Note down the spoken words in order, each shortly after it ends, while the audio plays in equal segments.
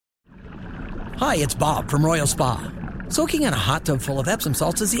Hi, it's Bob from Royal Spa. Soaking in a hot tub full of Epsom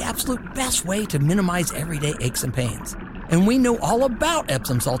salts is the absolute best way to minimize everyday aches and pains. And we know all about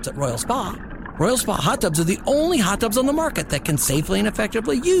Epsom salts at Royal Spa. Royal Spa hot tubs are the only hot tubs on the market that can safely and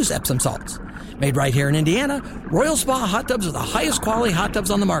effectively use Epsom salts. Made right here in Indiana, Royal Spa hot tubs are the highest quality hot tubs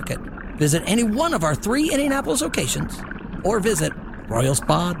on the market. Visit any one of our 3 Indianapolis locations or visit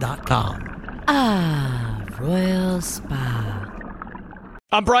royalspa.com. Ah, Royal Spa.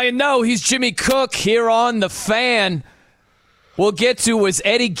 I'm Brian Noe. He's Jimmy Cook here on The Fan. We'll get to, was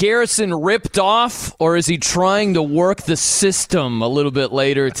Eddie Garrison ripped off, or is he trying to work the system a little bit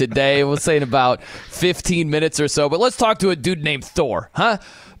later today? We'll say in about 15 minutes or so. But let's talk to a dude named Thor, huh?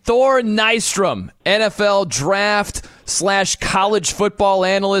 Thor Nystrom, NFL draft / college football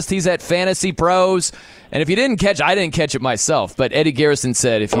analyst. He's at Fantasy Pros. And if you didn't catch, I didn't catch it myself, but Eddie Garrison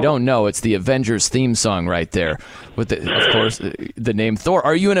said, if you don't know, it's the Avengers theme song right there with, of course, the name Thor.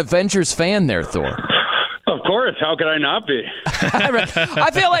 Are you an Avengers fan there, Thor? Of course. How could I not be? I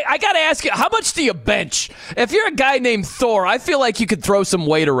feel like I got to ask you, how much do you bench? If you're a guy named Thor, I feel like you could throw some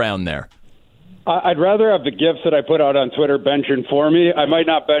weight around there. I'd rather have the gifts that I put out on Twitter benching for me. I might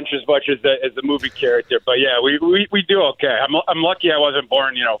not bench as much as the movie character, but yeah, we do okay. I'm lucky I wasn't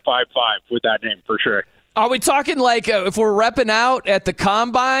born, 5'5" with that name for sure. Are we talking like if we're repping out at the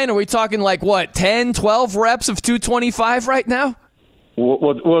combine? Are we talking like what, 10, 12 reps of 225 right now?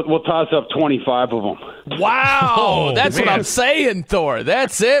 We'll toss up 25 of them. Wow, that's man. What I'm saying, Thor.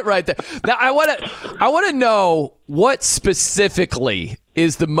 That's it right there. Now I want to know what specifically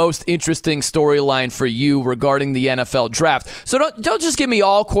is the most interesting storyline for you regarding the NFL draft. So don't just give me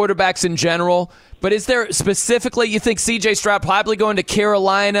all quarterbacks in general, but is there specifically you think C.J. Stroud probably going to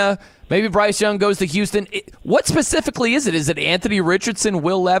Carolina? Maybe Bryce Young goes to Houston. What specifically is it? Is it Anthony Richardson,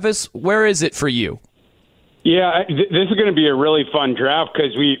 Will Levis? Where is it for you? Yeah, this is going to be a really fun draft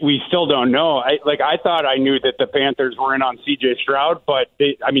because we still don't know. I thought I knew that the Panthers were in on C.J. Stroud, but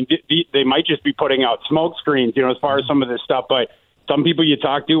they might just be putting out smoke screens, as far as some of this stuff. But some people you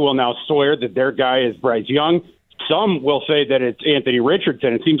talk to will now swear that their guy is Bryce Young. Some will say that it's Anthony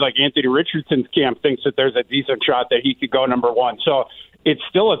Richardson. It seems like Anthony Richardson's camp thinks that there's a decent shot that he could go number one. So it's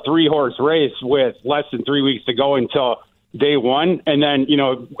still a 3-horse race with less than 3 weeks to go until day one. And then,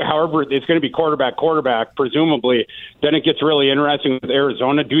 however, it's going to be quarterback, presumably. Then it gets really interesting with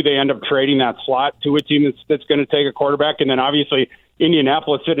Arizona. Do they end up trading that slot to a team that's going to take a quarterback? And then obviously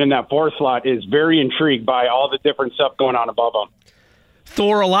Indianapolis sitting in that 4th slot is very intrigued by all the different stuff going on above them.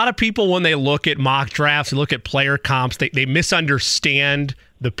 Thor, a lot of people, when they look at mock drafts, they look at player comps, they misunderstand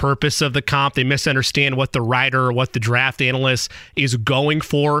the purpose of the comp. They misunderstand what the writer or what the draft analyst is going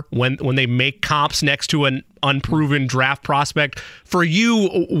for when they make comps next to an unproven draft prospect. For you,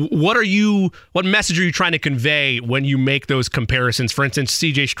 what message are you trying to convey when you make those comparisons? For instance,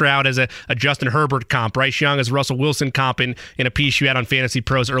 C.J. Stroud as a Justin Herbert comp, Bryce Young as Russell Wilson comp in a piece you had on Fantasy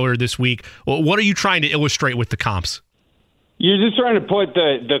Pros earlier this week. What are you trying to illustrate with the comps? You're just trying to put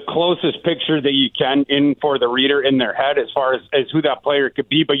the closest picture that you can in for the reader in their head as far as who that player could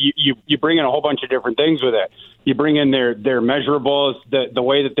be, but you bring in a whole bunch of different things with it. You bring in their measurables, the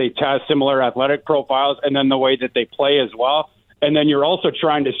way that they test similar athletic profiles, and then the way that they play as well. And then you're also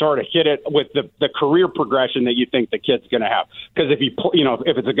trying to sort of hit it with the career progression that you think the kid's going to have. Because if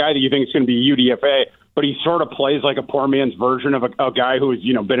it's a guy that you think is going to be a UDFA, but he sort of plays like a poor man's version of a guy who's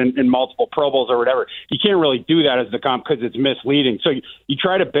been in multiple Pro Bowls or whatever, you can't really do that as the comp because it's misleading. So you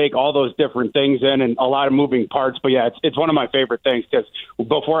try to bake all those different things in and a lot of moving parts. But yeah, it's one of my favorite things because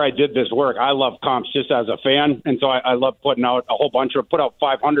before I did this work, I love comps just as a fan, and so I love putting out a whole bunch put out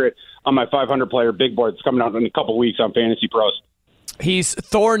 500 on my 500 player big board. It's coming out in a couple weeks on Fantasy Pros. He's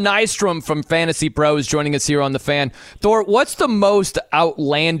Thor Nystrom from Fantasy Pros joining us here on The Fan. Thor, what's the most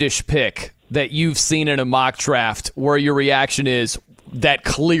outlandish pick that you've seen in a mock draft where your reaction is that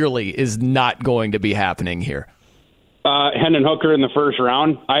clearly is not going to be happening here? Hendon Hooker in the first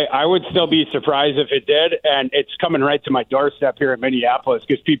round. I would still be surprised if it did, and it's coming right to my doorstep here in Minneapolis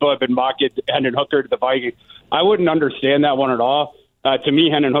because people have been mocking Hendon Hooker to the Vikings. I wouldn't understand that one at all. To me,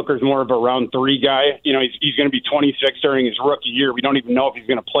 Hendon Hooker's more of a round 3 guy. He's going to be 26 during his rookie year. We don't even know if he's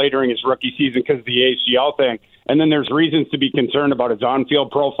going to play during his rookie season because of the ACL thing. And then there's reasons to be concerned about his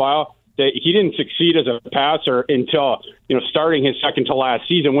on-field profile. That he didn't succeed as a passer until starting his second to last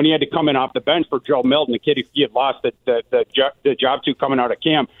season when he had to come in off the bench for Joe Milton, the kid he had lost the job to coming out of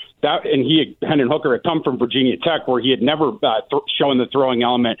camp. Hendon Hooker had come from Virginia Tech where he had never shown the throwing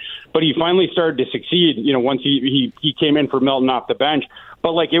element, but he finally started to succeed. Once he came in for Milton off the bench.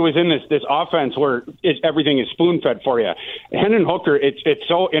 But like it was in this offense where everything is spoon fed for you. Hendon Hooker, it's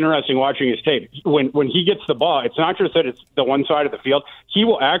so interesting watching his tape. When he gets the ball, it's not just that it's the one side of the field. He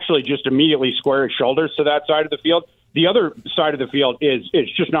will actually just immediately square his shoulders to that side of the field. The other side of the field is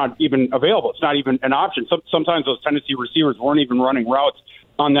just not even available. It's not even an option. Sometimes those Tennessee receivers weren't even running routes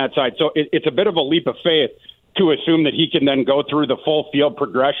on that side. So it's a bit of a leap of faith to assume that he can then go through the full field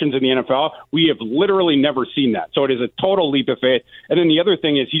progressions in the NFL. We have literally never seen that. So it is a total leap of faith. And then the other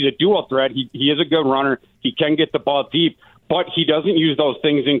thing is he's a dual threat. He is a good runner. He can get the ball deep, but he doesn't use those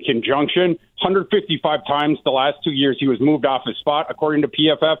things in conjunction. 155 times the last 2 years he was moved off his spot. According to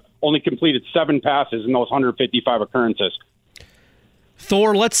PFF, only completed 7 passes in those 155 occurrences.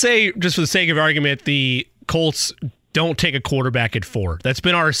 Thor, let's say, just for the sake of argument, the Colts don't take a quarterback at 4. That's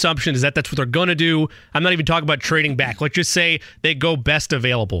been our assumption, is that that's what they're going to do. I'm not even talking about trading back. Let's just say they go best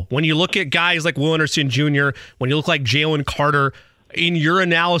available. When you look at guys like Will Anderson Jr., when you look like Jalen Carter, in your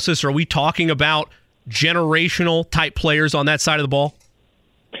analysis, are we talking about generational type players on that side of the ball?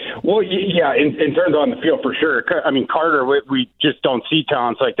 Well, yeah, in terms of on the field, for sure. I mean, Carter, we just don't see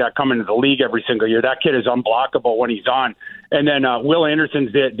talents like that come into the league every single year. That kid is unblockable when he's on. And then Will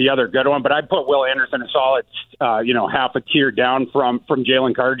Anderson's the other good one, but I'd put Will Anderson a solid, half a tier down from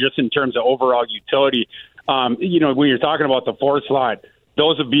Jalen Carter just in terms of overall utility. When you're talking about the 4 slot,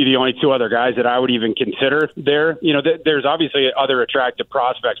 those would be the only 2 other guys that I would even consider there. There's obviously other attractive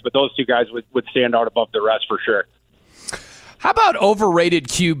prospects, but those 2 guys would stand out above the rest for sure. How about overrated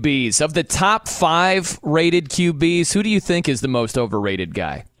QBs? Of the top 5 rated QBs, who do you think is the most overrated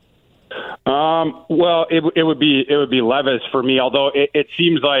guy? Well, it would be Levis for me, although it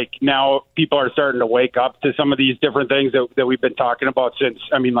seems like now people are starting to wake up to some of these different things that we've been talking about since,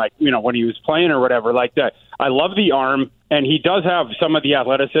 when he was playing or whatever like that. I love the arm, and he does have some of the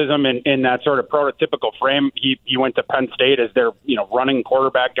athleticism in that sort of prototypical frame. He went to Penn State as their running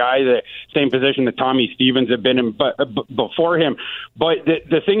quarterback guy, the same position that Tommy Stevens had been in before him. But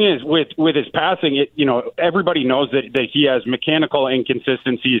the thing is, with his passing, everybody knows that he has mechanical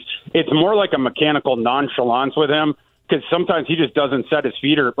inconsistencies. It's more like a mechanical nonchalance with him, because sometimes he just doesn't set his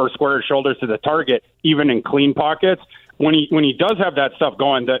feet or square his shoulders to the target, even in clean pockets. When he does have that stuff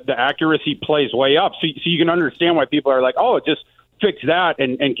going, the accuracy plays way up. So you can understand why people are like, oh, just fix that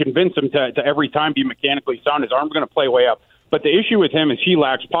and convince him to every time be mechanically sound. His arm's going to play way up. But the issue with him is he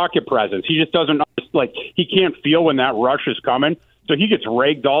lacks pocket presence. He just doesn't, he can't feel when that rush is coming. So he gets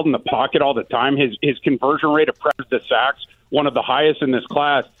ragdolled in the pocket all the time. His conversion rate of pressure to sacks, one of the highest in this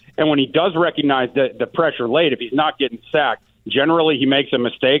class. And when he does recognize the pressure late, if he's not getting sacked, generally he makes a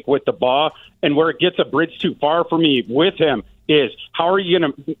mistake with the ball. And where it gets a bridge too far for me with him is how are you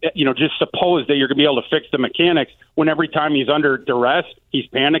going to, just suppose that you're going to be able to fix the mechanics when every time he's under duress, he's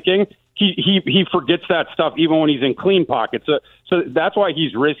panicking. He forgets that stuff even when he's in clean pockets. So that's why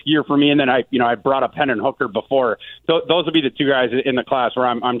he's riskier for me. And then I brought up Hendon Hooker before. So those would be the 2 guys in the class where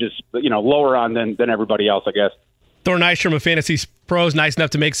I'm just lower on than everybody else, I guess. Thor Nystrom of Fantasy Pros, nice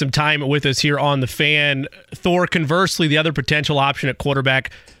enough to make some time with us here on The Fan. Thor, conversely, the other potential option at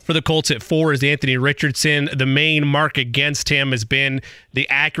quarterback for the Colts at 4 is Anthony Richardson. The main mark against him has been the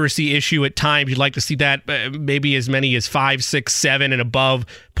accuracy issue at times. You'd like to see that maybe as many as 5, 6, 7 and above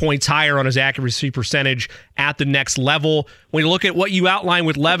points higher on his accuracy percentage at the next level. When you look at what you outlined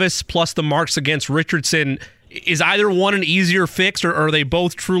with Levis plus the marks against Richardson, is either one an easier fix, or are they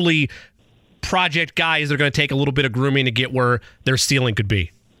both truly project guys that are going to take a little bit of grooming to get where their ceiling could be?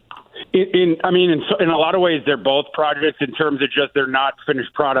 In a lot of ways, they're both projects in terms of just they're not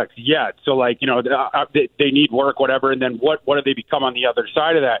finished products yet. So, they need work, whatever, and then what do they become on the other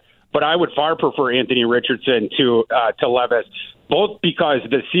side of that? But I would far prefer Anthony Richardson to Levis, both because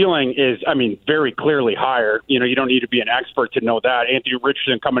the ceiling is, very clearly higher. You don't need to be an expert to know that. Anthony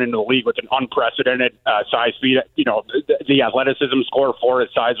Richardson coming into the league with an unprecedented size, speed, the athleticism, score for his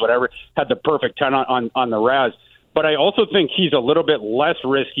size, whatever, had the perfect 10 on the RAS. But I also think he's a little bit less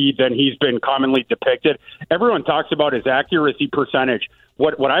risky than he's been commonly depicted. Everyone talks about his accuracy percentage.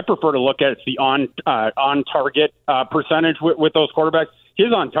 What I prefer to look at is the on target percentage with those quarterbacks.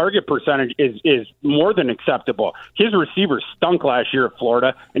 His on-target percentage is more than acceptable. His receivers stunk last year at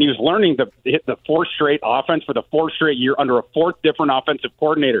Florida, and he was learning to hit the 4th straight offense for the 4th straight year under a 4th different offensive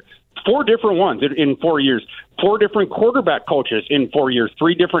coordinator. 4 different ones in 4 years, 4 different quarterback coaches in 4 years,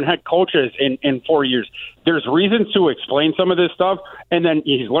 3 different head coaches in 4 years. There's reasons to explain some of this stuff, and then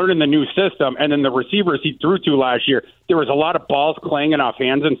he's learning the new system, and then the receivers he threw to last year, there was a lot of balls clanging off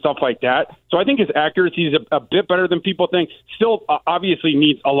hands and stuff like that. So I think his accuracy is a bit better than people think. Still, obviously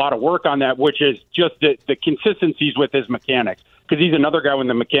needs a lot of work on that, which is just the consistencies with his mechanics. Because he's another guy when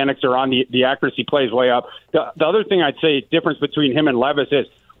the mechanics are on, the accuracy plays way up. The other thing I'd say difference between him and Levis is,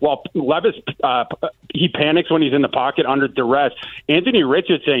 while Levis, he panics when he's in the pocket under duress. Anthony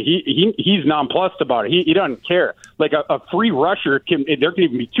Richardson, he's nonplussed about it. He doesn't care. Like a free rusher, there can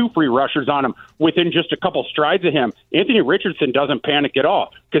even be 2 free rushers on him within just a couple strides of him. Anthony Richardson doesn't panic at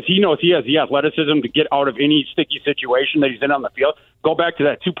all because he knows he has the athleticism to get out of any sticky situation that he's in on the field. Go back to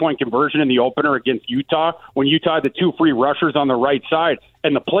that 2-point conversion in the opener against Utah when Utah had the 2 free rushers on the right side,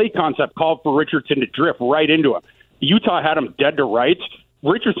 and the play concept called for Richardson to drift right into him. Utah had him dead to rights.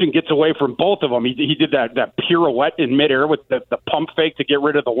 Richardson gets away from both of them. He did that pirouette in midair with the pump fake to get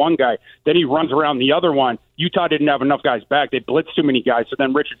rid of the one guy. Then he runs around the other one. Utah didn't have enough guys back. They blitzed too many guys. So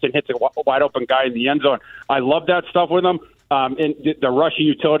then Richardson hits a wide open guy in the end zone. I love that stuff with him. And the rushing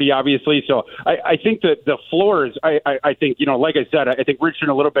utility, obviously. So I think that the floor is, I think, like I said, I think Richardson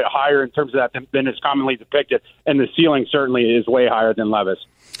a little bit higher in terms of that than is commonly depicted. And the ceiling certainly is way higher than Levis.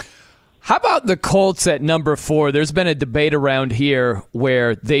 How about the Colts at number 4? There's been a debate around here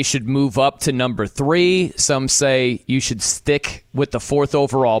where they should move up to number 3. Some say you should stick with the 4th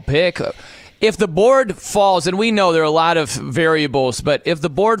overall pick. If the board falls, and we know there are a lot of variables, but if the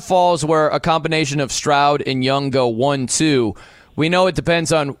board falls where a combination of Stroud and Young go 1-2, we know it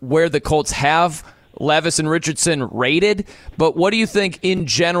depends on where the Colts have Levis and Richardson rated. But what do you think in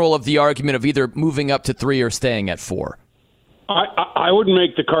general of the argument of either moving up to 3 or staying at 4? I wouldn't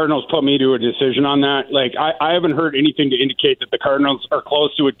make the Cardinals put me to a decision on that. Like, I haven't heard anything to indicate that the Cardinals are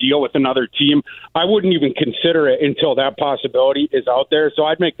close to a deal with another team. I wouldn't even consider it until that possibility is out there. So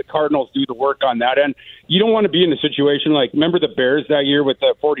I'd make the Cardinals do the work on that end. You don't want to be in a situation like, remember the Bears that year with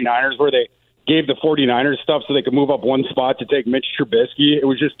the 49ers where they gave the 49ers stuff so they could move up one spot to take Mitch Trubisky? It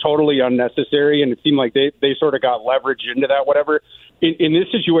was just totally unnecessary, and it seemed like they sort of got leverage into that, whatever. In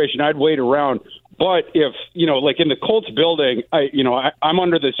this situation, I'd wait around. But if, like in the Colts building, I'm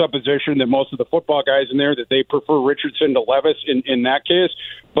under the supposition that most of the football guys in there, that they prefer Richardson to Levis in that case.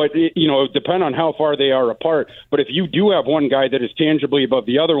 But, it depend on how far they are apart. But if you do have one guy that is tangibly above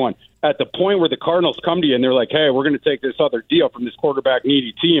the other one, at the point where the Cardinals come to you and they're like, hey, we're going to take this other deal from this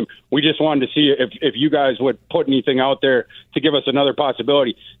quarterback-needy team, we just wanted to see if you guys would put anything out there to give us another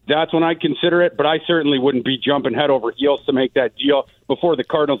possibility. That's when I'd consider it, but I certainly wouldn't be jumping head over heels to make that deal before the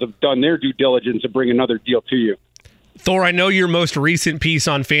Cardinals have done their due diligence and bring another deal to you. Thor, I know your most recent piece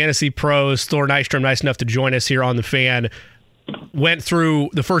on Fantasy Pros, Thor Nystrom, nice enough to join us here on The Fan, went through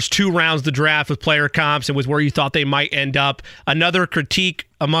the first 2 rounds of the draft with player comps and was where you thought they might end up. Another critique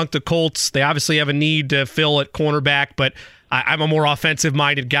among the Colts, they obviously have a need to fill at cornerback, but I'm a more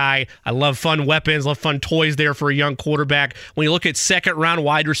offensive-minded guy. I love fun weapons, love fun toys there for a young quarterback. When you look at second-round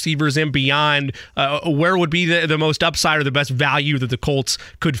wide receivers and beyond, where would be the most upside or the best value that the Colts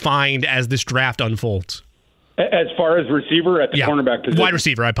could find as this draft unfolds? As far as receiver at the cornerback position? Wide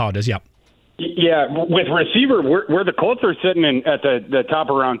receiver, I apologize, yeah. Yeah, with receiver, where the Colts are sitting at the top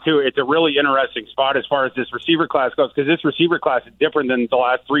of round 2, it's a really interesting spot as far as this receiver class goes, because this receiver class is different than the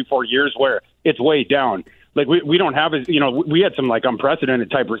last 3-4 years where it's way down. Like, we don't have, we had some, like, unprecedented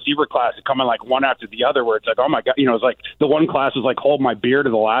type receiver class coming, like, one after the other where it's like, oh, my God, it's like the one class was like, hold my beer to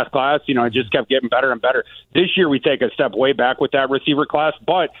the last class. It just kept getting better and better. This year we take a step way back with that receiver class,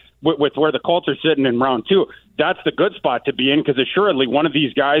 but with where the Colts are sitting in round 2, that's the good spot to be in because assuredly one of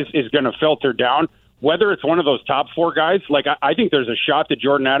these guys is going to filter down. Whether it's one of those top 4 guys, like I think there's a shot that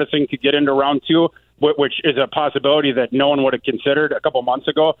Jordan Addison could get into round 2, which is a possibility that no one would have considered a couple months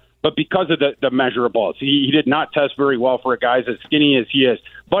ago. But because of the measurables, he did not test very well for a guy as skinny as he is.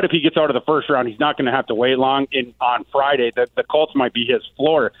 But if he gets out of the first round, he's not going to have to wait long. On Friday, the Colts might be his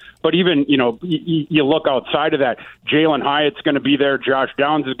floor. But even, you look outside of that, Jalen Hyatt's going to be there. Josh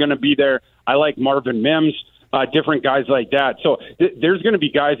Downs is going to be there. I like Marvin Mims. Different guys like that. So there's going to be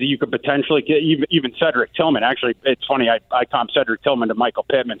guys that you could potentially get, even Cedric Tillman. Actually, it's funny, I comp Cedric Tillman to Michael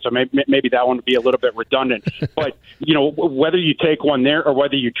Pittman, so maybe that one would be a little bit redundant. But, whether you take one there or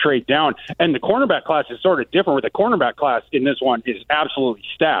whether you trade down, and the cornerback class is sort of different, where the cornerback class in this one is absolutely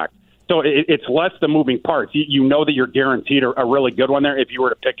stacked. So it's less the moving parts. You know that you're guaranteed a really good one there if you were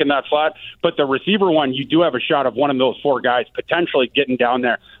to pick in that slot. But the receiver one, you do have a shot of one of those 4 guys potentially getting down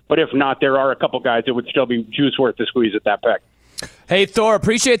there. But if not, there are a couple guys that would still be juice worth the squeeze at that pick. Hey, Thor,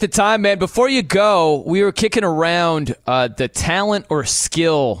 appreciate the time, man. Before you go, we were kicking around the talent or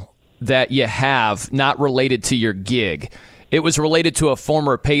skill that you have not related to your gig. It was related to a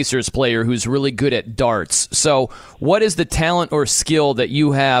former Pacers player who's really good at darts. So what is the talent or skill that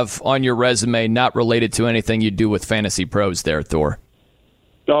you have on your resume not related to anything you do with Fantasy Pros there, Thor?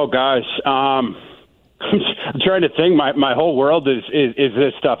 Oh, gosh. I'm trying to think. My whole world is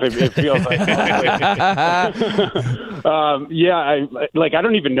this stuff. It feels like. I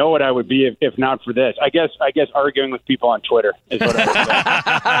don't even know what I would be if not for this. I guess arguing with people on Twitter is what I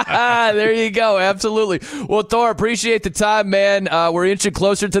would say. There you go. Absolutely. Well, Thor, appreciate the time, man. We're inching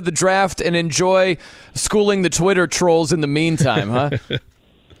closer to the draft, and enjoy schooling the Twitter trolls in the meantime, huh?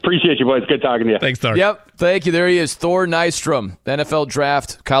 Appreciate you, boys. Good talking to you. Thanks, Thor. Yep. Thank you. There he is, Thor Nystrom, NFL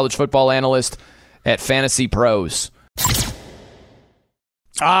draft, college football analyst at Fantasy Pros.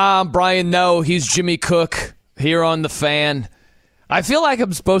 I'm Brian No. He's Jimmy Cook here on The Fan. I feel like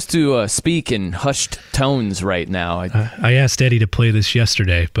I'm supposed to speak in hushed tones right now. I asked Eddie to play this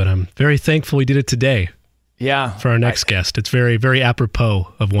yesterday, but I'm very thankful he did it today. Yeah. For our next guest. It's very, very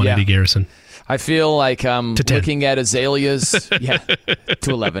apropos of one Eddie Garrison. I feel like I'm looking at azaleas. Yeah,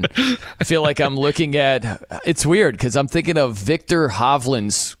 to 11. I feel like I'm looking at, it's weird because I'm thinking of Victor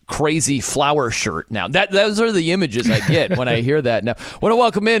Hovland's crazy flower shirt now. Those are the images I get when I hear that. Now, I want to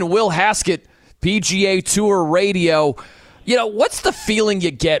welcome in Will Haskett, PGA Tour Radio. You know, what's the feeling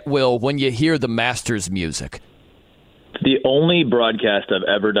you get, Will, when you hear the Masters music? The only broadcast I've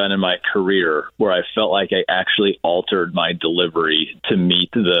ever done in my career where I felt like I actually altered my delivery to meet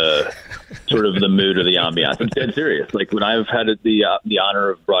the sort of the mood or the ambiance. I'm dead serious. Like when I've had the honor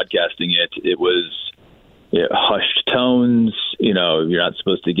of broadcasting it, it was hushed tones. You know, you're not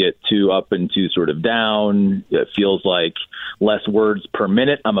supposed to get too up and too sort of down. It feels like less words per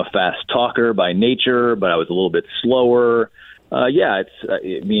minute. I'm a fast talker by nature, but I was a little bit slower.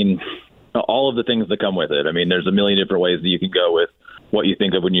 All of the things that come with it. I mean, there's a million different ways that you can go with what you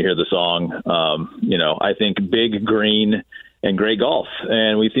think of when you hear the song. I think big, green, and great golf.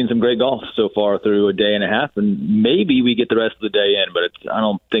 And we've seen some great golf so far through a day and a half, and maybe we get the rest of the day in, but I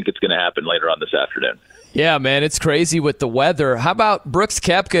don't think it's going to happen later on this afternoon. Yeah, man, it's crazy with the weather. How about Brooks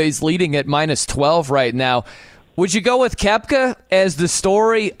Koepka? He's leading at -12 right now. Would you go with Koepka as the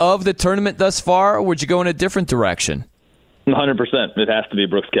story of the tournament thus far, or would you go in a different direction? 100%. It has to be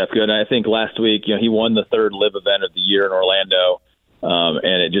Brooks Koepka. And I think last week, he won the third live event of the year in Orlando.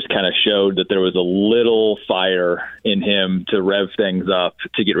 And it just kind of showed that there was a little fire in him to rev things up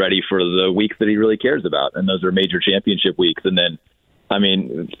to get ready for the weeks that he really cares about. And those are major championship weeks. And then,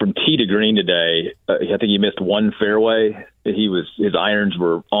 from tee to green today, I think he missed one fairway. His irons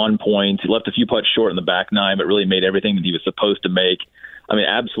were on point. He left a few putts short in the back nine, but really made everything that he was supposed to make.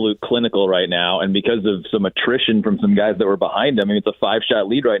 Absolute clinical right now. And because of some attrition from some guys that were behind him, it's a 5-shot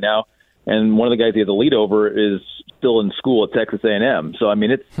lead right now. And one of the guys he has a lead over is still in school at Texas A&M. So,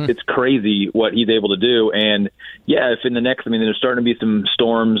 it's crazy what he's able to do. And, if in the next, there's starting to be some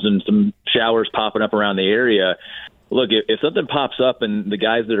storms and some showers popping up around the area. Look, if something pops up and the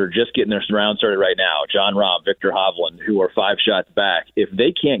guys that are just getting their round started right now, John Rahm, Victor Hovland, who are 5 shots back, if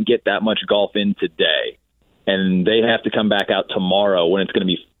they can't get that much golf in today, and they have to come back out tomorrow when it's going to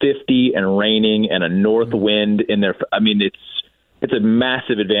be 50 and raining and a north wind in there. It's a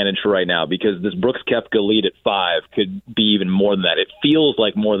massive advantage for right now because this Brooks Koepka lead at 5 could be even more than that. It feels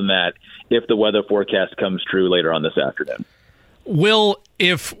like more than that if the weather forecast comes true later on this afternoon. Will,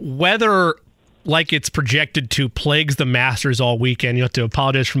 if weather like it's projected to plagues the Masters all weekend, you have to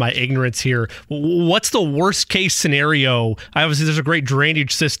apologize for my ignorance here. What's the worst case scenario? Obviously, there's a great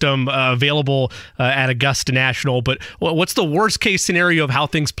drainage system available at Augusta National, but what's the worst case scenario of how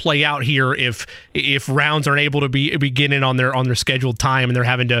things play out here if rounds aren't able to begin on their scheduled time and they're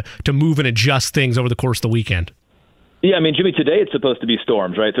having to move and adjust things over the course of the weekend? Yeah, Jimmy, today it's supposed to be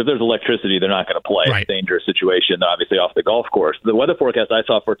storms, right? So if there's electricity, they're not going to play. Right. It's a dangerous situation, obviously, off the golf course. The weather forecast I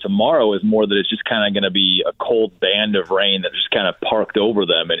saw for tomorrow is more that it's just kind of going to be a cold band of rain that just kind of parked over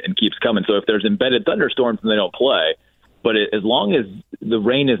them and keeps coming. So if there's embedded thunderstorms, then they don't play. But as long as the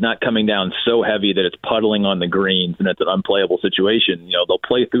rain is not coming down so heavy that it's puddling on the greens and it's an unplayable situation, they'll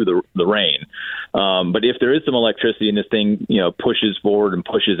play through the rain. But if there is some electricity and this thing, pushes forward and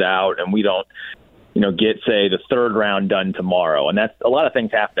pushes out and we don't, get, say, the third round done tomorrow. And that's a lot of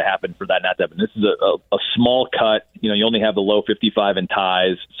things have to happen for that not to happen. This is a small cut. You only have the low 55 in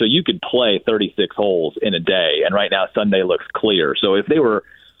ties. So you could play 36 holes in a day. And right now, Sunday looks clear. So if they were,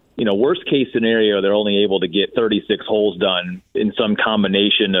 worst case scenario, they're only able to get 36 holes done in some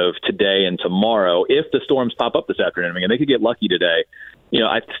combination of today and tomorrow. If the storms pop up this afternoon, they could get lucky today.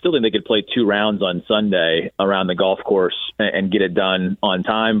 I still think they could play 2 rounds on Sunday around the golf course and get it done on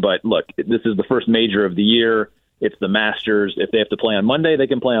time. But look, this is the first major of the year. It's the Masters. If they have to play on Monday, they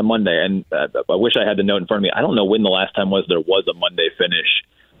can play on Monday. And I wish I had the note in front of me. I don't know when the last time there was a Monday finish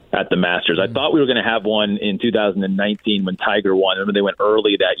at the Masters. I thought we were going to have one in 2019 when Tiger won. Remember, they went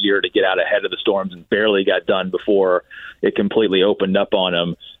early that year to get out ahead of the storms and barely got done before it completely opened up on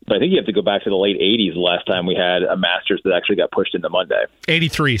them. But I think you have to go back to the late 80s the last time we had a Masters that actually got pushed into Monday.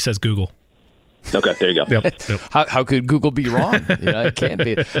 83, says Google. Okay, there you go. Yep. How could Google be wrong? It can't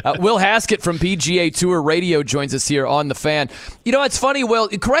be. Will Haskett from PGA Tour Radio joins us here on The Fan. It's funny, Will,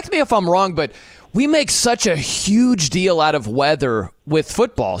 correct me if I'm wrong, but we make such a huge deal out of weather with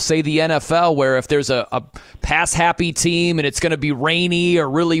football, say the NFL, where if there's a pass-happy team and it's going to be rainy or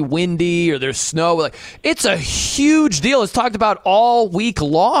really windy or there's snow, it's a huge deal. It's talked about all week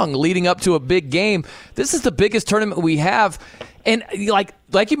long leading up to a big game. This is the biggest tournament we have. And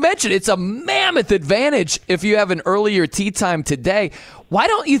like you mentioned, it's a mammoth advantage if you have an earlier tee time today. Why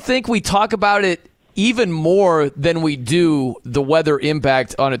don't you think we talk about it even more than we do the weather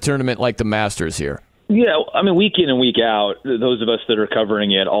impact on a tournament like the Masters here? Yeah, I mean, week in and week out, those of us that are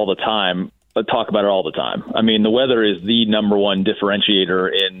covering it all the time talk about it all the time. I mean, the weather is the number one differentiator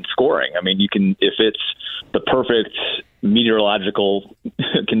in scoring. I mean, if it's the perfect meteorological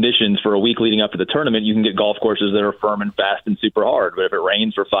conditions for a week leading up to the tournament, you can get golf courses that are firm and fast and super hard. But if it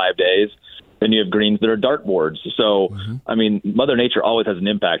rains for 5 days, then you have greens that are dartboards. So, I mean, Mother Nature always has an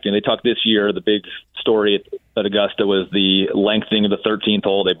impact. And they talked this year, the big story at Augusta was the lengthening of the 13th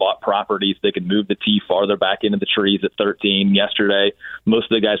hole. They bought properties. They could move the tee farther back into the trees at 13. Yesterday,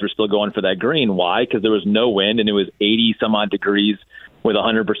 most of the guys were still going for that green. Why? Because there was no wind and it was 80-some-odd degrees with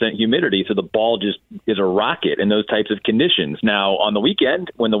 100% humidity. So the ball just is a rocket in those types of conditions. Now, on the weekend,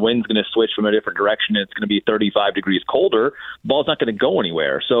 when the wind's going to switch from a different direction and it's going to be 35 degrees colder, the ball's not going to go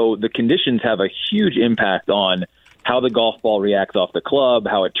anywhere. So the conditions have a huge impact on how the golf ball reacts off the club,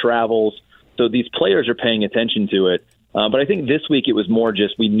 how it travels. So these players are paying attention to it. But I think this week it was more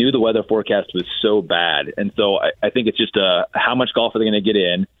just we knew the weather forecast was so bad. And so I think it's just how much golf are they going to get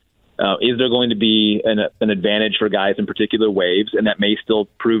in? Is there going to be an advantage for guys in particular waves? And that may still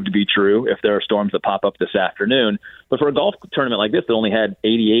prove to be true if there are storms that pop up this afternoon. But for a golf tournament like this that only had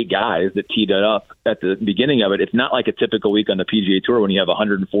 88 guys that teed it up at the beginning of it, it's not like a typical week on the PGA Tour when you have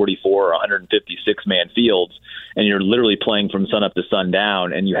 144 or 156-man fields and you're literally playing from sun up to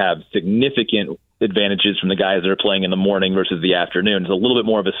sundown and you have significant advantages from the guys that are playing in the morning versus the afternoon. It's a little bit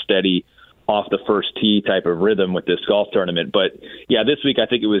more of a steady off the first tee type of rhythm with this golf tournament. But yeah, this week I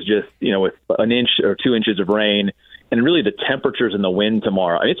think it was just, with an inch or 2 inches of rain and really the temperatures and the wind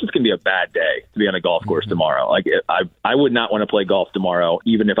tomorrow. I mean, it's just going to be a bad day to be on a golf course tomorrow. Like I would not want to play golf tomorrow,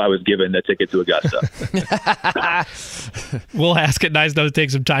 even if I was given the ticket to Augusta. Will Haskett, nice to take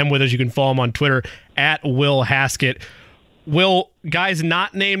some time with us. You can follow him on Twitter at Will Haskett. Will, guys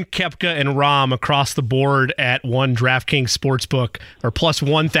not named Koepka and Rahm across the board at one DraftKings Sportsbook are plus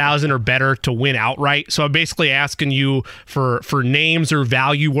 1,000 or better to win outright. So I'm basically asking you for names or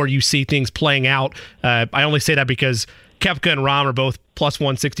value where you see things playing out. I only say that because Koepka and Rahm are both plus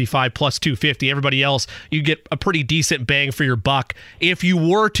 165, plus 250. Everybody else, you get a pretty decent bang for your buck. If you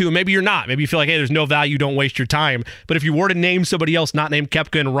were to, maybe you're not. Maybe you feel like, hey, there's no value, don't waste your time. But if you were to name somebody else not named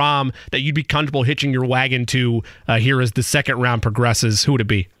Koepka and Rahm that you'd be comfortable hitching your wagon to here as the second round progresses, who would it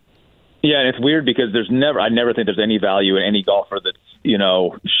be? Yeah, and it's weird because I never think there's any value in any golfer that's,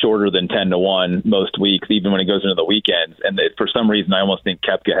 shorter than 10-1 most weeks, even when it goes into the weekends. And for some reason, I almost think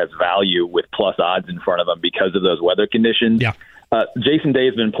Koepka has value with plus odds in front of him because of those weather conditions. Yeah. Jason Day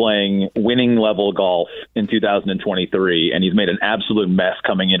has been playing winning level golf in 2023, and he's made an absolute mess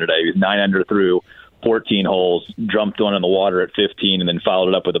coming in today. He's 9 under through 14 holes, jumped one in the water at 15, and then followed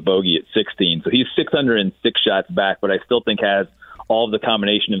it up with a bogey at 16. So he's 606 shots back, but I still think has all of the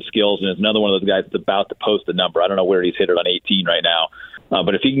combination of skills, and is another one of those guys that's about to post a number. I don't know where he's hit it on 18 right now,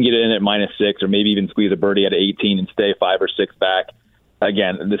 but if he can get in at -6 or maybe even squeeze a birdie at 18 and stay 5 or 6 back,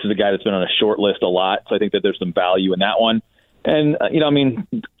 again, this is a guy that's been on a short list a lot, so I think that there's some value in that one. And,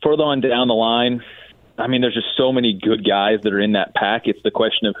 further on down the line, there's just so many good guys that are in that pack. It's the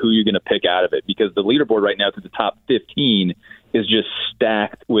question of who you're going to pick out of it, because the leaderboard right now to the top 15 is just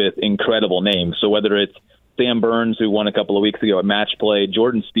stacked with incredible names. So whether it's Sam Burns, who won a couple of weeks ago at Match Play,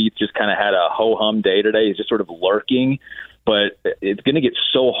 Jordan Spieth just kind of had a ho-hum day today. He's just sort of lurking. But it's going to get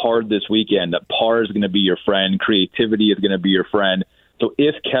so hard this weekend that par is going to be your friend. Creativity is going to be your friend. So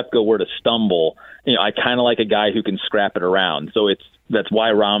if Koepka were to stumble, I kind of like a guy who can scrap it around. So that's why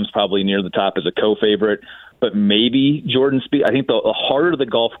Rahm's probably near the top as a co-favorite. But maybe Jordan Spieth. I think the harder the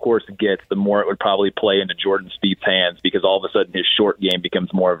golf course gets, the more it would probably play into Jordan Spieth's hands, because all of a sudden his short game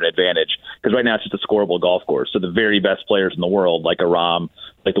becomes more of an advantage. Because right now it's just a scoreable golf course. So the very best players in the world, like a Rahm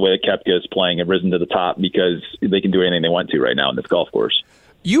like the way that Koepka is playing, have risen to the top because they can do anything they want to right now in this golf course.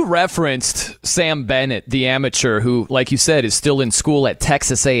 You referenced Sam Bennett, the amateur, who, like you said, is still in school at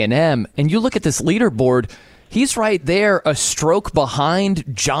Texas A&M. And you look at this leaderboard, he's right there, a stroke behind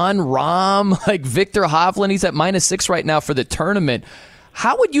John Rahm, like Victor Hovland. He's at -6 right now for the tournament.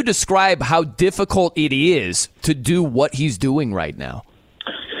 How would you describe how difficult it is to do what he's doing right now?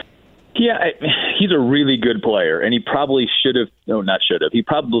 Yeah, he's a really good player, and he probably he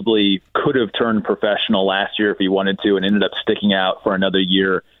probably could have turned professional last year if he wanted to, and ended up sticking out for another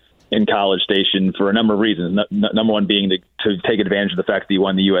year in College Station for a number of reasons. Number one being to take advantage of the fact that he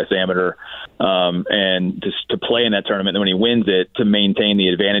won the U.S. Amateur, and to play in that tournament. And when he wins it, to maintain the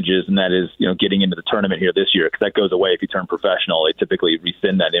advantages, and that is, getting into the tournament here this year, because that goes away if you turn professional. They typically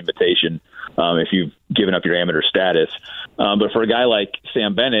rescind that invitation if you've given up your amateur status. But for a guy like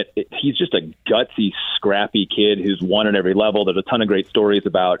Sam Bennett, he's just a gutsy, scrappy kid who's won at every level. There's a ton of great stories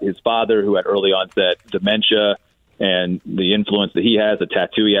about his father, who had early onset dementia, and the influence that he has, the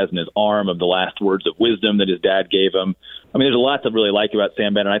tattoo he has in his arm of the last words of wisdom that his dad gave him. I mean, there's a lot to really like about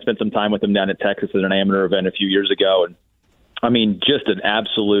Sam Bennett. I spent some time with him down in Texas at an amateur event a few years ago, and I mean, just an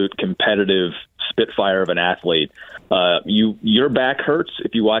absolute competitive spitfire of an athlete. Your back hurts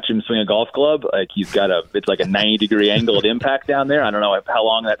if you watch him swing a golf club. Like it's like a 90-degree angle of impact down there. I don't know how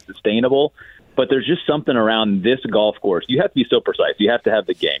long that's sustainable, but there's just something around this golf course. You have to be so precise. You have to have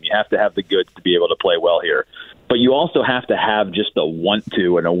the game. You have to have the goods to be able to play well here. But you also have to have just a want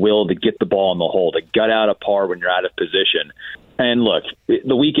to and a will to get the ball in the hole, to gut out a par when you're out of position. And look,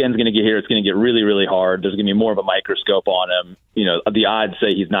 the weekend's going to get here. It's going to get really, really hard. There's going to be more of a microscope on him. The odds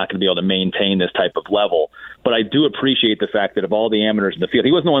say he's not going to be able to maintain this type of level. But I do appreciate the fact that of all the amateurs in the field,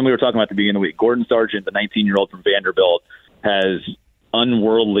 he wasn't the one we were talking about at the beginning of the week. Gordon Sargent, the 19-year-old from Vanderbilt, has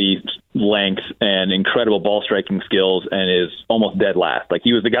unworldly length and incredible ball striking skills and is almost dead last. Like,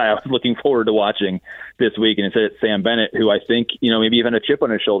 he was the guy I was looking forward to watching this week, and instead it's Sam Bennett, who I think, maybe even a chip on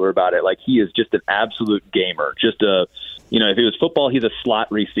his shoulder about it. Like, he is just an absolute gamer. Just if it was football, he's a slot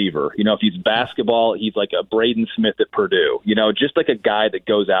receiver. If he's basketball, he's like a Braden Smith at Purdue. Just like a guy that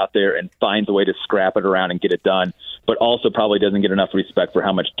goes out there and finds a way to scrap it around and get it done, but also probably doesn't get enough respect for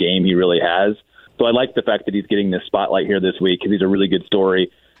how much game he really has. So I like the fact that he's getting this spotlight here this week, because he's a really good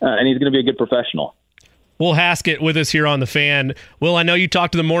story, and he's going to be a good professional. Will Haskett with us here on The Fan. Will, I know you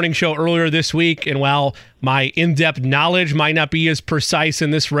talked to the morning show earlier this week, and while my in-depth knowledge might not be as precise in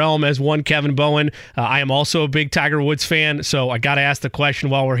this realm as one Kevin Bowen, I am also a big Tiger Woods fan, so I got to ask the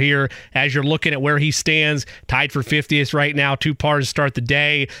question while we're here. As you're looking at where he stands, tied for 50th right now, 2 pars to start the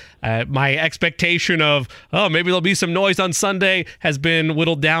day, my expectation of, maybe there'll be some noise on Sunday has been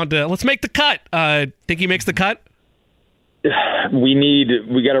whittled down to, let's make the cut. Think he makes the cut?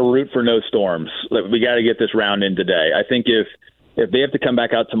 We got to root for no storms. We got to get this round in today. I think if they have to come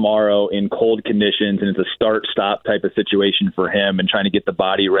back out tomorrow in cold conditions and it's a start-stop type of situation for him and trying to get the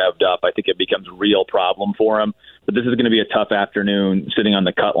body revved up, I think it becomes a real problem for him. But this is going to be a tough afternoon sitting on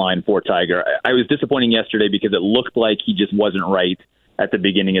the cut line for Tiger. I was disappointing yesterday because it looked like he just wasn't right at the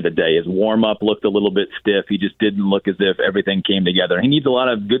beginning of the day. His warm-up looked a little bit stiff. He just didn't look as if everything came together. He needs a lot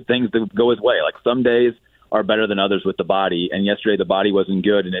of good things to go his way. Like, some days are better than others with the body, and yesterday the body wasn't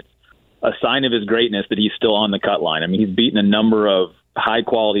good, and it's a sign of his greatness that he's still on the cut line. I mean, he's beaten a number of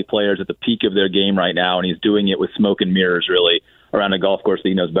high-quality players at the peak of their game right now, and he's doing it with smoke and mirrors, really, around a golf course that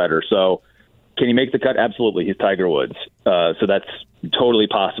he knows better. So can he make the cut? Absolutely. He's Tiger Woods. So that's totally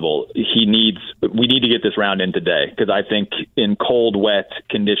possible. We need to get this round in today, because I think in cold, wet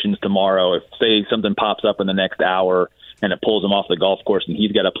conditions tomorrow, if, say, something pops up in the next hour and it pulls him off the golf course and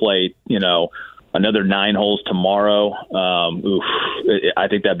he's got to play, another 9 holes tomorrow, I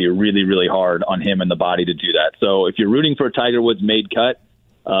think that'd be really, really hard on him and the body to do that. So if you're rooting for a Tiger Woods made cut,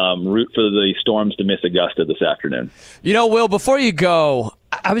 root for the Storms to miss Augusta this afternoon. Will, before you go,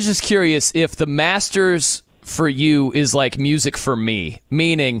 I was just curious if the Masters for you is like music for me,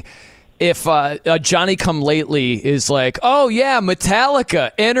 meaning if a Johnny-come-lately is like, oh, yeah, Metallica,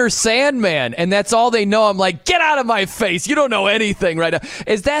 Enter Sandman, and that's all they know, I'm like, get out of my face. You don't know anything right now.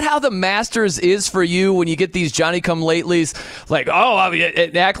 Is that how the Masters is for you when you get these Johnny-come-latelys? Like,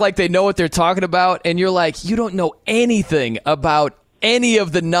 act like they know what they're talking about, and you're like, you don't know anything about any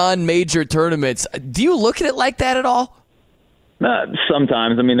of the non-major tournaments. Do you look at it like that at all?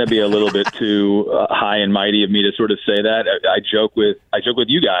 Sometimes. I mean, that'd be a little bit too high and mighty of me to sort of say that. I joke with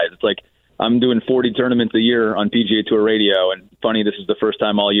you guys. It's like, I'm doing 40 tournaments a year on PGA Tour radio, and funny, this is the first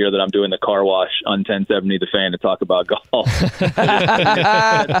time all year that I'm doing the car wash on 1070 The Fan to talk about golf.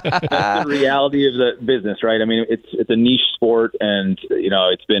 that's the reality of the business, right? I mean, it's a niche sport, and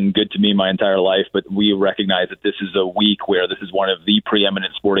it's been good to me my entire life, but we recognize that this is a week where this is one of the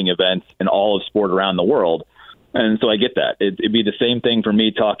preeminent sporting events in all of sport around the world. And so I get that. It'd be the same thing for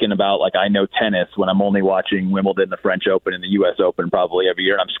me talking about, like, I know tennis when I'm only watching Wimbledon, the French Open, and the U.S. Open probably every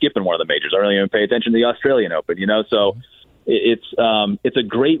year, and I'm skipping one of the majors. I don't even pay attention to the Australian Open, So it's a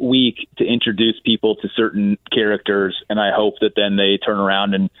great week to introduce people to certain characters, and I hope that then they turn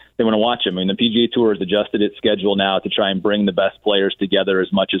around and they want to watch them. I mean, the PGA Tour has adjusted its schedule now to try and bring the best players together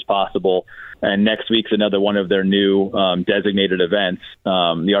as much as possible. And next week's another one of their new designated events,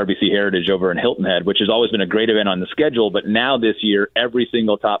 the RBC Heritage over in Hilton Head, which has always been a great event on the schedule. But now this year, every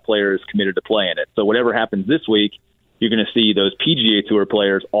single top player is committed to playing it. So whatever happens this week, you're going to see those PGA Tour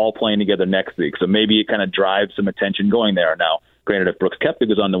players all playing together next week. So maybe it kind of drives some attention going there. Now, granted, if Brooks Koepka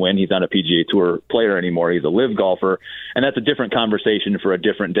goes on the win, he's not a PGA Tour player anymore. He's a live golfer, and that's a different conversation for a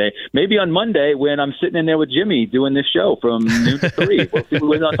different day. Maybe on Monday when I'm sitting in there with Jimmy doing this show from noon to 3. We'll see what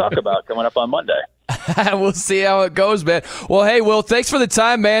we're going to talk about coming up on Monday. We'll see how it goes, man. Well, hey, Will, thanks for the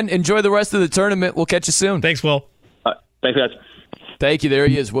time, man. Enjoy the rest of the tournament. We'll catch you soon. Thanks, Will. Thanks, guys. Thank you. There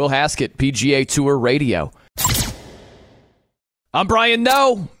he is, Will Haskett, PGA Tour Radio. I'm Brian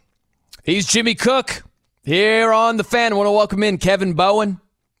Noe. He's Jimmy Cook. Here on The Fan, I want to welcome in Kevin Bowen,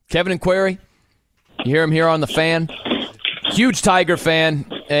 Kevin and Query. You hear him here on The Fan. Huge Tiger fan.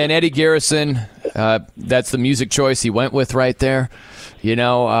 And Eddie Garrison, that's the music choice he went with right there.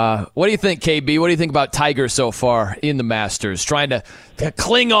 What do you think, KB? What do you think about Tiger so far in the Masters? Trying to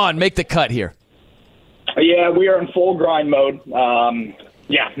cling on, make the cut here. Yeah, we are in full grind mode.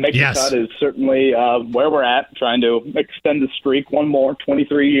 Making the cut is certainly where we're at, trying to extend the streak one more,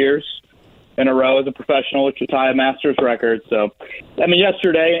 23 years in a row as a professional, which would tie a Masters record. So,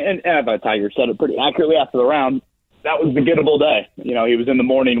 yesterday, and I thought Tiger said it pretty accurately after the round, that was the gettable day. He was in the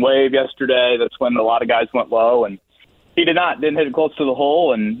morning wave yesterday. That's when a lot of guys went low, and he didn't hit it close to the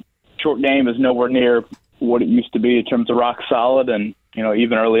hole, and short game is nowhere near what it used to be in terms of rock solid. And,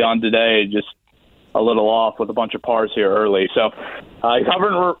 even early on today, just a little off with a bunch of pars here early. So he's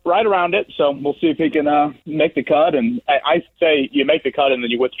hovering right around it, so we'll see if he can make the cut. And I say you make the cut and then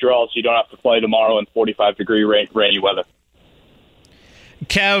you withdraw so you don't have to play tomorrow in 45-degree rainy weather.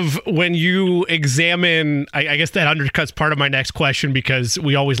 Kev, when you examine, I guess that undercuts part of my next question, because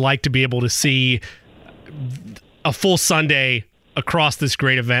we always like to be able to see a full Sunday across this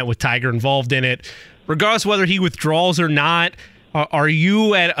great event with Tiger involved in it. Regardless of whether he withdraws or not, are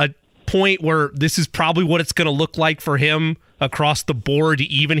you at a point where this is probably what it's going to look like for him across the board,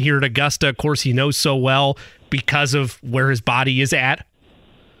 even here at Augusta? Of course, he knows so well because of where his body is at.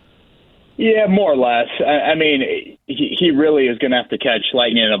 Yeah, more or less. I mean, he really is going to have to catch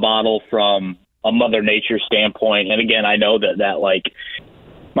lightning in a bottle from a Mother Nature standpoint. And again, I know that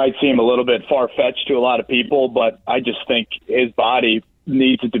might seem a little bit far-fetched to a lot of people, but I just think his body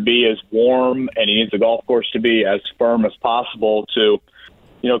needs it to be as warm, and he needs the golf course to be as firm as possible to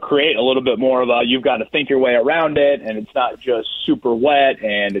create a little bit more of you've got to think your way around it, and it's not just super wet,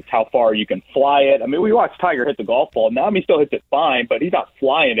 and it's how far you can fly it. I mean, we watched Tiger hit the golf ball. Now, he still hits it fine, but he's not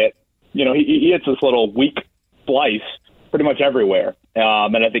flying it. He hits this little weak slice pretty much everywhere.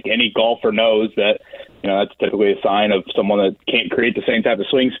 And I think any golfer knows that, that's typically a sign of someone that can't create the same type of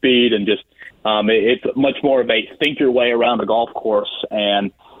swing speed, and just it's much more of a think your way around the golf course.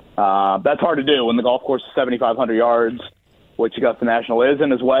 And that's hard to do when the golf course is 7,500 yards, which Augusta National is,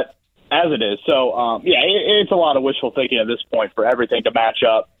 and as wet as it is. So, it's a lot of wishful thinking at this point for everything to match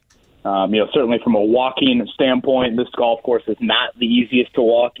up. Certainly from a walking standpoint, this golf course is not the easiest to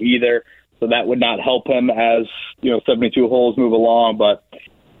walk either, so that would not help him as, 72 holes move along. But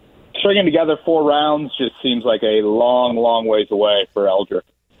stringing together 4 rounds just seems like a long, long ways away for Eldrick.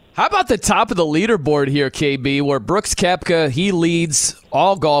 How about the top of the leaderboard here, KB, where Brooks Koepka, he leads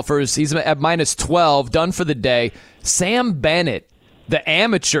all golfers. He's at minus 12, done for the day. Sam Bennett, the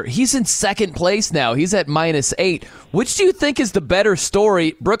amateur, he's in second place now. He's at minus 8. Which do you think is the better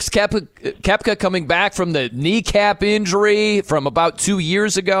story? Brooks Koepka coming back from the kneecap injury from about 2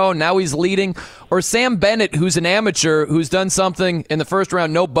 years ago, now he's leading, or Sam Bennett, who's an amateur, who's done something in the first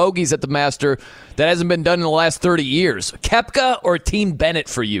round, no bogeys at the Master, that hasn't been done in the last 30 years? Koepka or Team Bennett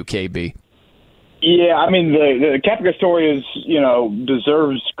for you, KB? Yeah, I mean, the Koepka story is,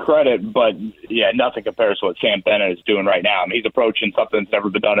 deserves credit, but, nothing compares to what Sam Bennett is doing right now. I mean, he's approaching something that's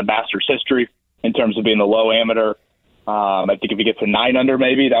never been done in Masters history in terms of being the low amateur. I think if he gets a 9 under,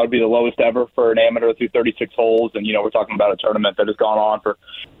 maybe, that would be the lowest ever for an amateur through 36 holes. And, we're talking about a tournament that has gone on for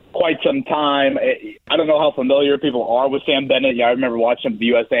quite some time. I don't know how familiar people are with Sam Bennett. Yeah, I remember watching him at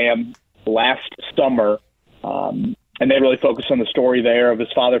the USAM last summer, and they really focused on the story there of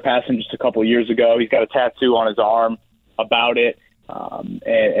his father passing just a couple of years ago. He's got a tattoo on his arm about it,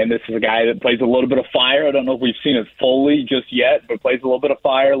 and this is a guy that plays a little bit of fire. I don't know if we've seen it fully just yet, but plays a little bit of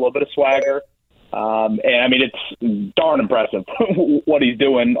fire, a little bit of swagger. And, I mean, it's darn impressive what he's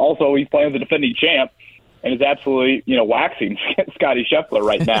doing. Also, he's playing with the defending champ and is absolutely, waxing Scotty Scheffler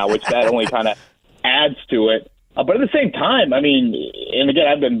right now, which that only kind of adds to it. But at the same time, I mean, and again,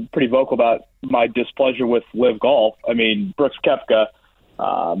 I've been pretty vocal about my displeasure with Live Golf. I mean, Brooks Koepka,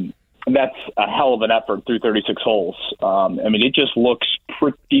 that's a hell of an effort through 36 holes. I mean, it just looks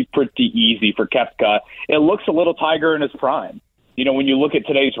pretty easy for Koepka. It looks a little Tiger in his prime. When you look at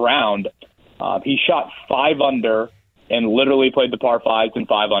today's round, he shot 5 under and literally played the par 5s and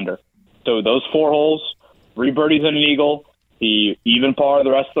 5 under. So those 4 holes, 3 birdies and an eagle, he even par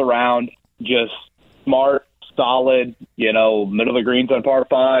the rest of the round, just smart, solid, middle of the greens on par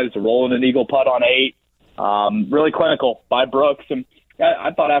 5s, rolling an eagle putt on 8. Really clinical by Brooks. And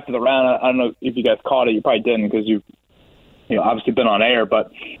I thought after the round, I don't know if you guys caught it, you probably didn't because you've obviously been on air,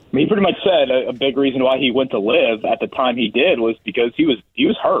 but he pretty much said a big reason why he went to Live at the time he did was because he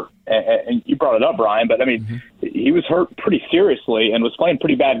was hurt. And you brought it up, Brian, but I mean, he was hurt pretty seriously and was playing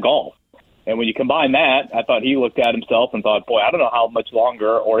pretty bad golf. And when you combine that, I thought he looked at himself and thought, boy, I don't know how much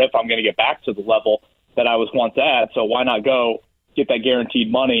longer or if I'm going to get back to the level that I was once at. So why not go get that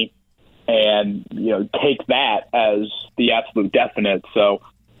guaranteed money and, take that as the absolute definite. So,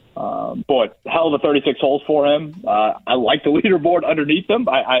 boy, hell of a 36 holes for him. I like the leaderboard underneath him.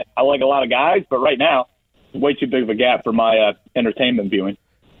 I like a lot of guys, but right now, way too big of a gap for my entertainment viewing.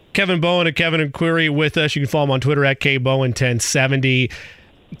 Kevin Bowen and Kevin and Query with us. You can follow him on Twitter at KBowen1070.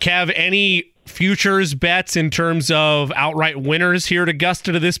 Kev, any futures bets in terms of outright winners here at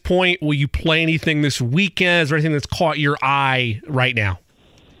Augusta to this point? Will you play anything this weekend? Is there anything that's caught your eye right now?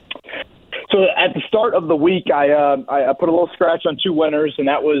 So at the start of the week, I put a little scratch on 2 winners, and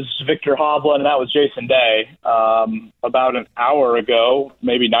that was Victor Hovland and that was Jason Day. About an hour ago,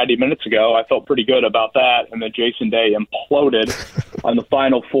 maybe 90 minutes ago, I felt pretty good about that, and then Jason Day imploded on the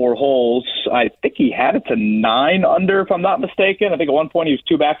final 4 holes. I think he had it to 9 under, if I'm not mistaken. I think at one point he was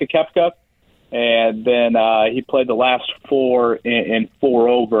 2 back of Koepka, and then he played the last 4 in 4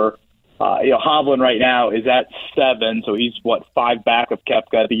 over. Hovland right now is at 7, so he's 5 back of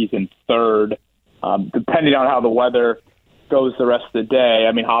Koepka. I think he's in 3rd. Depending on how the weather goes the rest of the day,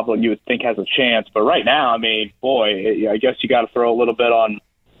 I mean, Hovland you would think has a chance, but right now, I mean, boy, I guess you got to throw a little bit on,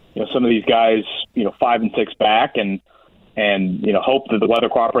 some of these guys, 5 and 6 back, and hope that the weather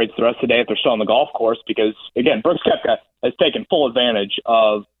cooperates the rest of the day if they're still on the golf course, because again, Brooks Koepka has taken full advantage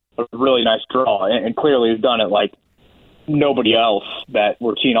of a really nice draw, and clearly has done it like nobody else that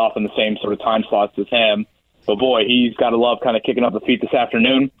we're teeing off in the same sort of time slots as him. But boy, he's got to love kind of kicking up the feet this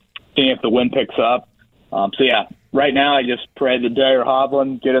afternoon, seeing if the wind picks up. So yeah, right now I just pray that Day or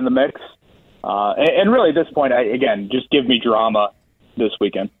Hovland get in the mix. And really at this point, just give me drama this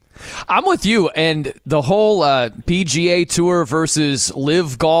weekend. I'm with you, and the whole PGA Tour versus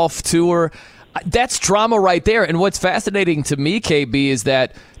Live Golf Tour, that's drama right there. And what's fascinating to me, KB, is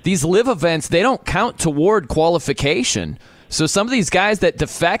that these live events, they don't count toward qualification. So some of these guys that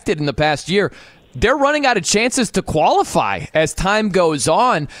defected in the past year, they're running out of chances to qualify as time goes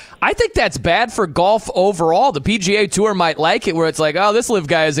on. I think that's bad for golf overall. The PGA Tour might like it where it's like, oh, this live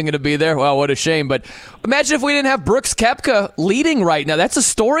guy isn't going to be there. Well, what a shame. But imagine if we didn't have Brooks Koepka leading right now. That's a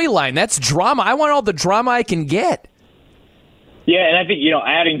storyline. That's drama. I want all the drama I can get. Yeah, and I think,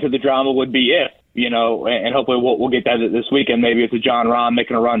 adding to the drama would be if, and hopefully we'll get that this weekend. Maybe it's a John Rahm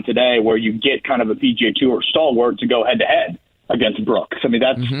making a run today where you get kind of a PGA Tour stalwart to go head-to-head against Brooks. I mean,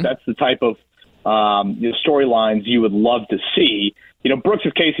 that's the type of storylines you would love to see. Brooks'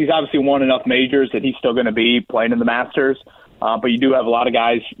 case, he's obviously won enough majors that he's still going to be playing in the Masters. But you do have a lot of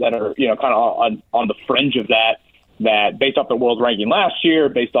guys that are, kind of on the fringe of that based off their world ranking last year,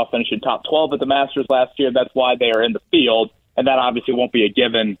 based off finishing top 12 at the Masters last year, that's why they are in the field. And that obviously won't be a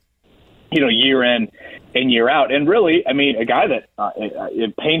given, year in and year out. And really, I mean, a guy that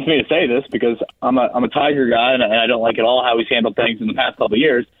it pains me to say this because I'm a Tiger guy and I don't like at all how he's handled things in the past couple of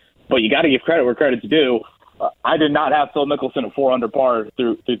years, but you got to give credit where credit's due. I did not have Phil Mickelson at 4 under par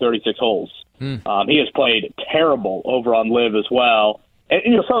through 36 holes. He has played terrible over on Live as well. And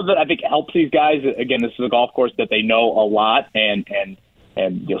some of it I think helps these guys. Again, this is a golf course that they know a lot and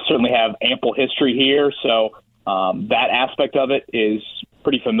certainly have ample history here. So that aspect of it is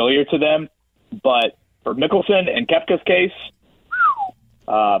pretty familiar to them. But for Mickelson and Koepka's case,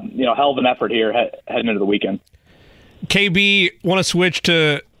 hell of an effort here heading into the weekend. KB, want to switch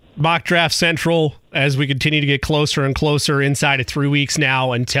to Mock Draft Central, as we continue to get closer and closer inside of 3 weeks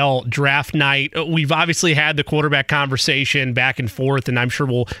now until draft night. We've obviously had the quarterback conversation back and forth, and I'm sure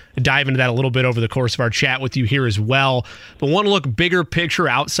we'll dive into that a little bit over the course of our chat with you here as well. But want to look bigger picture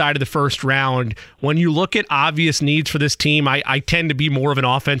outside of the first round. When you look at obvious needs for this team, I tend to be more of an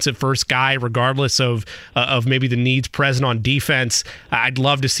offensive first guy, regardless of maybe the needs present on defense. I'd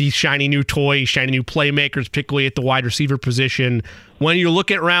love to see shiny new toys, shiny new playmakers, particularly at the wide receiver position. When you look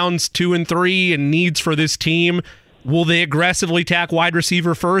at rounds 2 and 3 and needs for this team, will they aggressively tack wide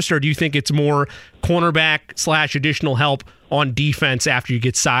receiver first, or do you think it's more cornerback / additional help on defense after you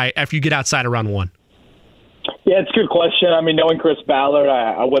get outside of round 1? Yeah, it's a good question. I mean, knowing Chris Ballard,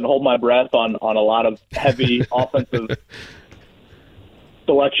 I wouldn't hold my breath on a lot of heavy offensive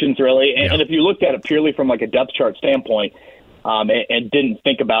selections, really. And if you looked at it purely from like a depth chart standpoint, and didn't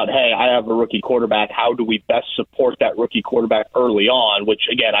think about, hey, I have a rookie quarterback. How do we best support that rookie quarterback early on, which,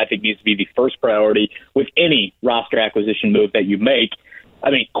 again, I think needs to be the first priority with any roster acquisition move that you make.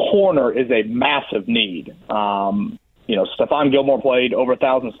 I mean, corner is a massive need. Stephon Gilmore played over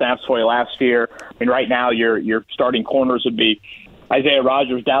 1,000 snaps for you last year. I mean, right now your starting corners would be Isaiah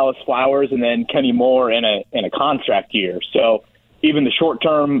Rodgers, Dallas Flowers, and then Kenny Moore in a contract year. So even the short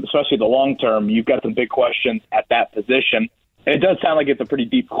term, especially the long term, you've got some big questions at that position. And it does sound like it's a pretty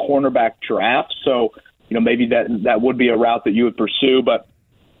deep cornerback draft, so maybe that would be a route that you would pursue. But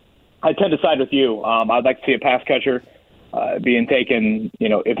I tend to side with you. I'd like to see a pass catcher being taken,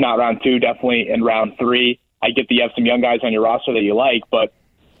 if not round 2, definitely in round 3. I get that you have some young guys on your roster that you like, but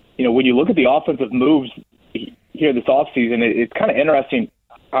when you look at the offensive moves here this offseason, it's kind of interesting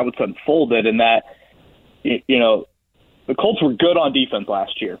how it's unfolded in that the Colts were good on defense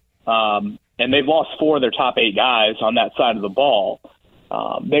last year. And they've lost 4 of their top 8 guys on that side of the ball.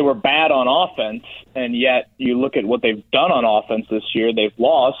 They were bad on offense, and yet you look at what they've done on offense this year. They've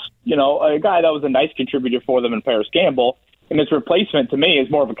lost, a guy that was a nice contributor for them in Paris Campbell, and his replacement to me is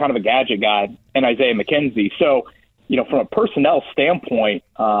more of a kind of a gadget guy in Isaiah McKenzie. So, from a personnel standpoint,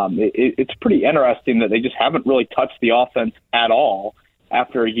 it's pretty interesting that they just haven't really touched the offense at all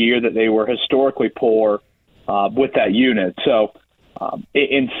after a year that they were historically poor with that unit. So,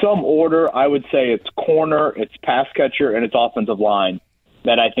 in some order, I would say it's corner, it's pass catcher, and it's offensive line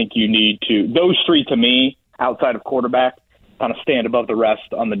that I think you need to. Those 3, to me, outside of quarterback, kind of stand above the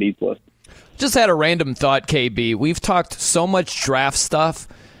rest on the needs list. Just had a random thought, KB. We've talked so much draft stuff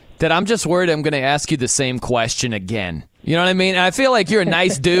that I'm just worried I'm going to ask you the same question again. You know what I mean? And I feel like you're a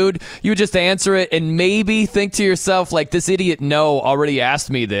nice dude. You just answer it and maybe think to yourself, like, this idiot already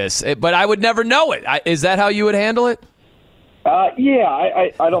asked me this, but I would never know it. Is that how you would handle it? I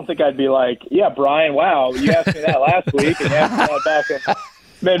don't think I'd be like, yeah, Brian, wow, you asked me that last week and you asked me that back in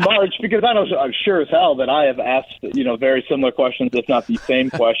mid-March, because I'm sure as hell that I have asked, very similar questions, if not the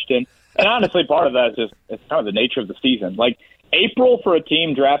same question. And honestly, part of that is just it's kind of the nature of the season. Like, April for a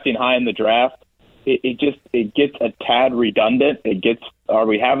team drafting high in the draft, it gets a tad redundant. Are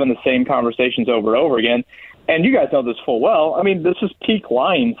we having the same conversations over and over again? And you guys know this full well. I mean, this is peak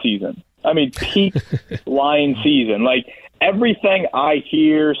line season. Like, everything I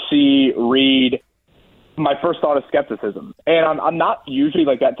hear, see, read, my first thought is skepticism. And I'm not usually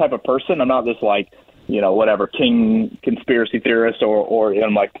like that type of person. I'm not this king conspiracy theorist or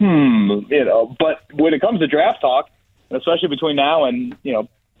I'm like, But when it comes to draft talk, and especially between now and, 2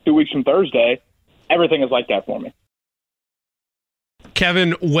 weeks from Thursday, everything is like that for me.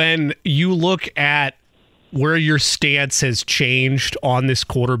 Kevin, when you look at where your stance has changed on this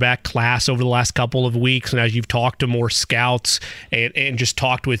quarterback class over the last couple of weeks, and as you've talked to more scouts and just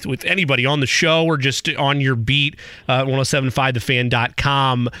talked with anybody on the show or just on your beat,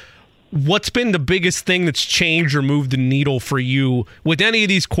 1075thefan.com, what's been the biggest thing that's changed or moved the needle for you with any of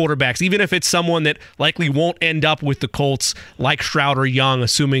these quarterbacks, even if it's someone that likely won't end up with the Colts like Stroud or Young,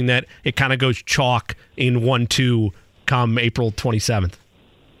 assuming that it kind of goes chalk in 1-2 come April 27th?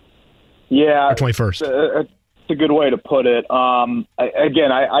 Yeah, or 21st. It's a good way to put it.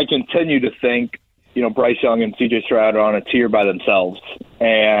 I continue to think, Bryce Young and C.J. Stroud are on a tier by themselves.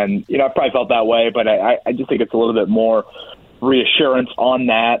 And, I probably felt that way, but I just think it's a little bit more reassurance on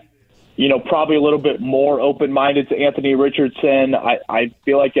that. Probably a little bit more open-minded to Anthony Richardson. I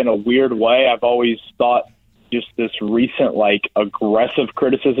feel like in a weird way, I've always thought just this recent, aggressive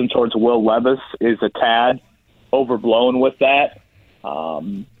criticism towards Will Levis is a tad overblown with that.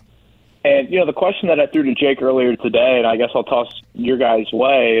 And, the question that I threw to Jake earlier today, and I guess I'll toss your guys'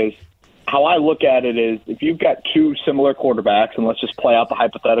 way, is how I look at it is if you've got 2 similar quarterbacks, and let's just play out the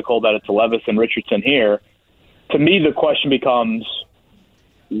hypothetical that it's Levis and Richardson here, to me the question becomes,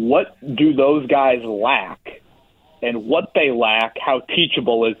 what do those guys lack and what they lack, how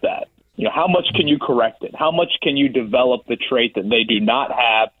teachable is that? How much can you correct it? How much can you develop the trait that they do not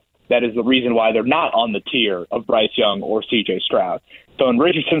have that is the reason why they're not on the tier of Bryce Young or C.J. Stroud? So in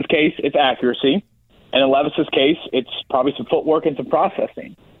Richardson's case, it's accuracy. And in Levis's case, it's probably some footwork and some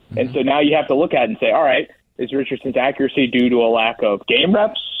processing. Mm-hmm. And so now you have to look at it and say, all right, is Richardson's accuracy due to a lack of game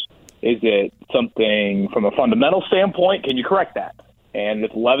reps? Is it something from a fundamental standpoint? Can you correct that? And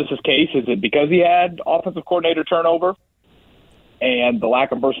with Levis's case, is it because he had offensive coordinator turnover and the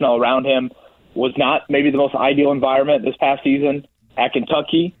lack of personnel around him was not maybe the most ideal environment this past season at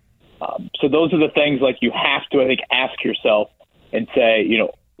Kentucky? So those are the things like you have to, I think, ask yourself and say,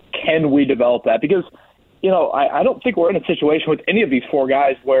 can we develop that? Because, I don't think we're in a situation with any of these four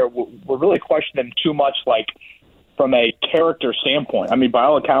guys where we're really questioning too much, like from a character standpoint. I mean, by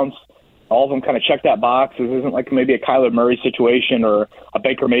all accounts, all of them kind of check that box. This isn't like maybe a Kyler Murray situation or a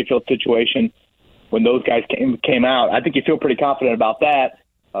Baker Mayfield situation when those guys came out. I think you feel pretty confident about that.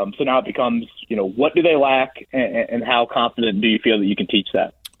 So now it becomes, what do they lack and how confident do you feel that you can teach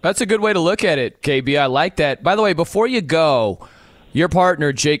that? That's a good way to look at it, KB. I like that. By the way, before you go, your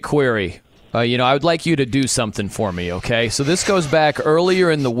partner, Jake Query, I would like you to do something for me, okay? So this goes back earlier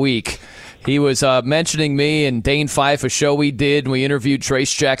in the week. He was mentioning me and Dane Fife, a show we did, and we interviewed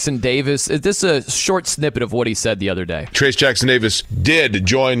Trace Jackson Davis. This is a short snippet of what he said the other day. Trace Jackson Davis did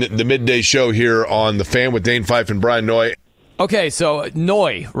join the midday show here on The Fan with Dane Fife and Brian Noy. Okay, so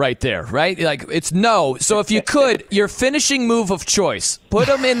Noy right there, right? Like, it's no. So if you could, your finishing move of choice, put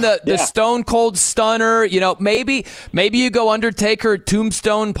him in the Stone Cold Stunner, maybe you go Undertaker,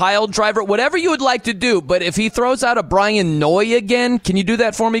 Tombstone, Pile Driver, whatever you would like to do. But if he throws out a Brian Noy again, can you do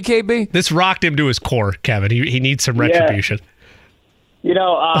that for me, KB? This rocked him to his core, Kevin. He needs some retribution.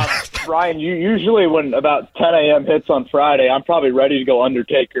 Ryan, usually when about 10 a.m. hits on Friday, I'm probably ready to go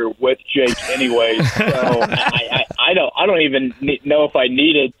Undertaker with Jake anyway. So I don't even know if I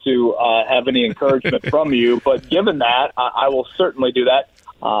needed to have any encouragement from you. But given that, I will certainly do that.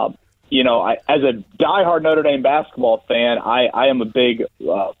 As a diehard Notre Dame basketball fan, I am a big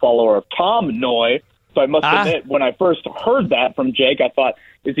follower of Tom Noy. So I must admit, when I first heard that from Jake, I thought,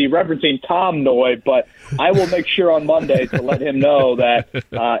 is he referencing Tom Noy? But I will make sure on Monday to let him know that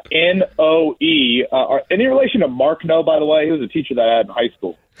N-O-E. Any relation to Mark No, by the way? He was a teacher that I had in high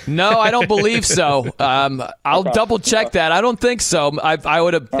school. No, I don't believe so. I'll double-check that. I don't think so. I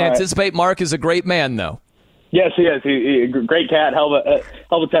would anticipate Mark is a great man, though. Yes, he is. He's a great cat, hell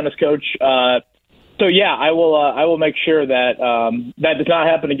of a tennis coach. So yeah, I will make sure that that does not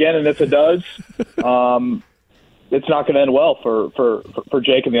happen again, and if it does, it's not going to end well for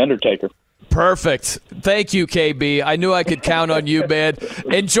Jake and the Undertaker. Perfect. Thank you, KB. I knew I could count on you, man.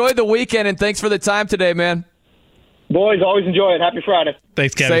 Enjoy the weekend, and thanks for the time today, man. Boys, always enjoy it. Happy Friday.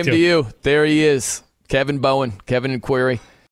 Thanks, Kevin. Same to you. There he is, Kevin Bowen, Kevin and Query.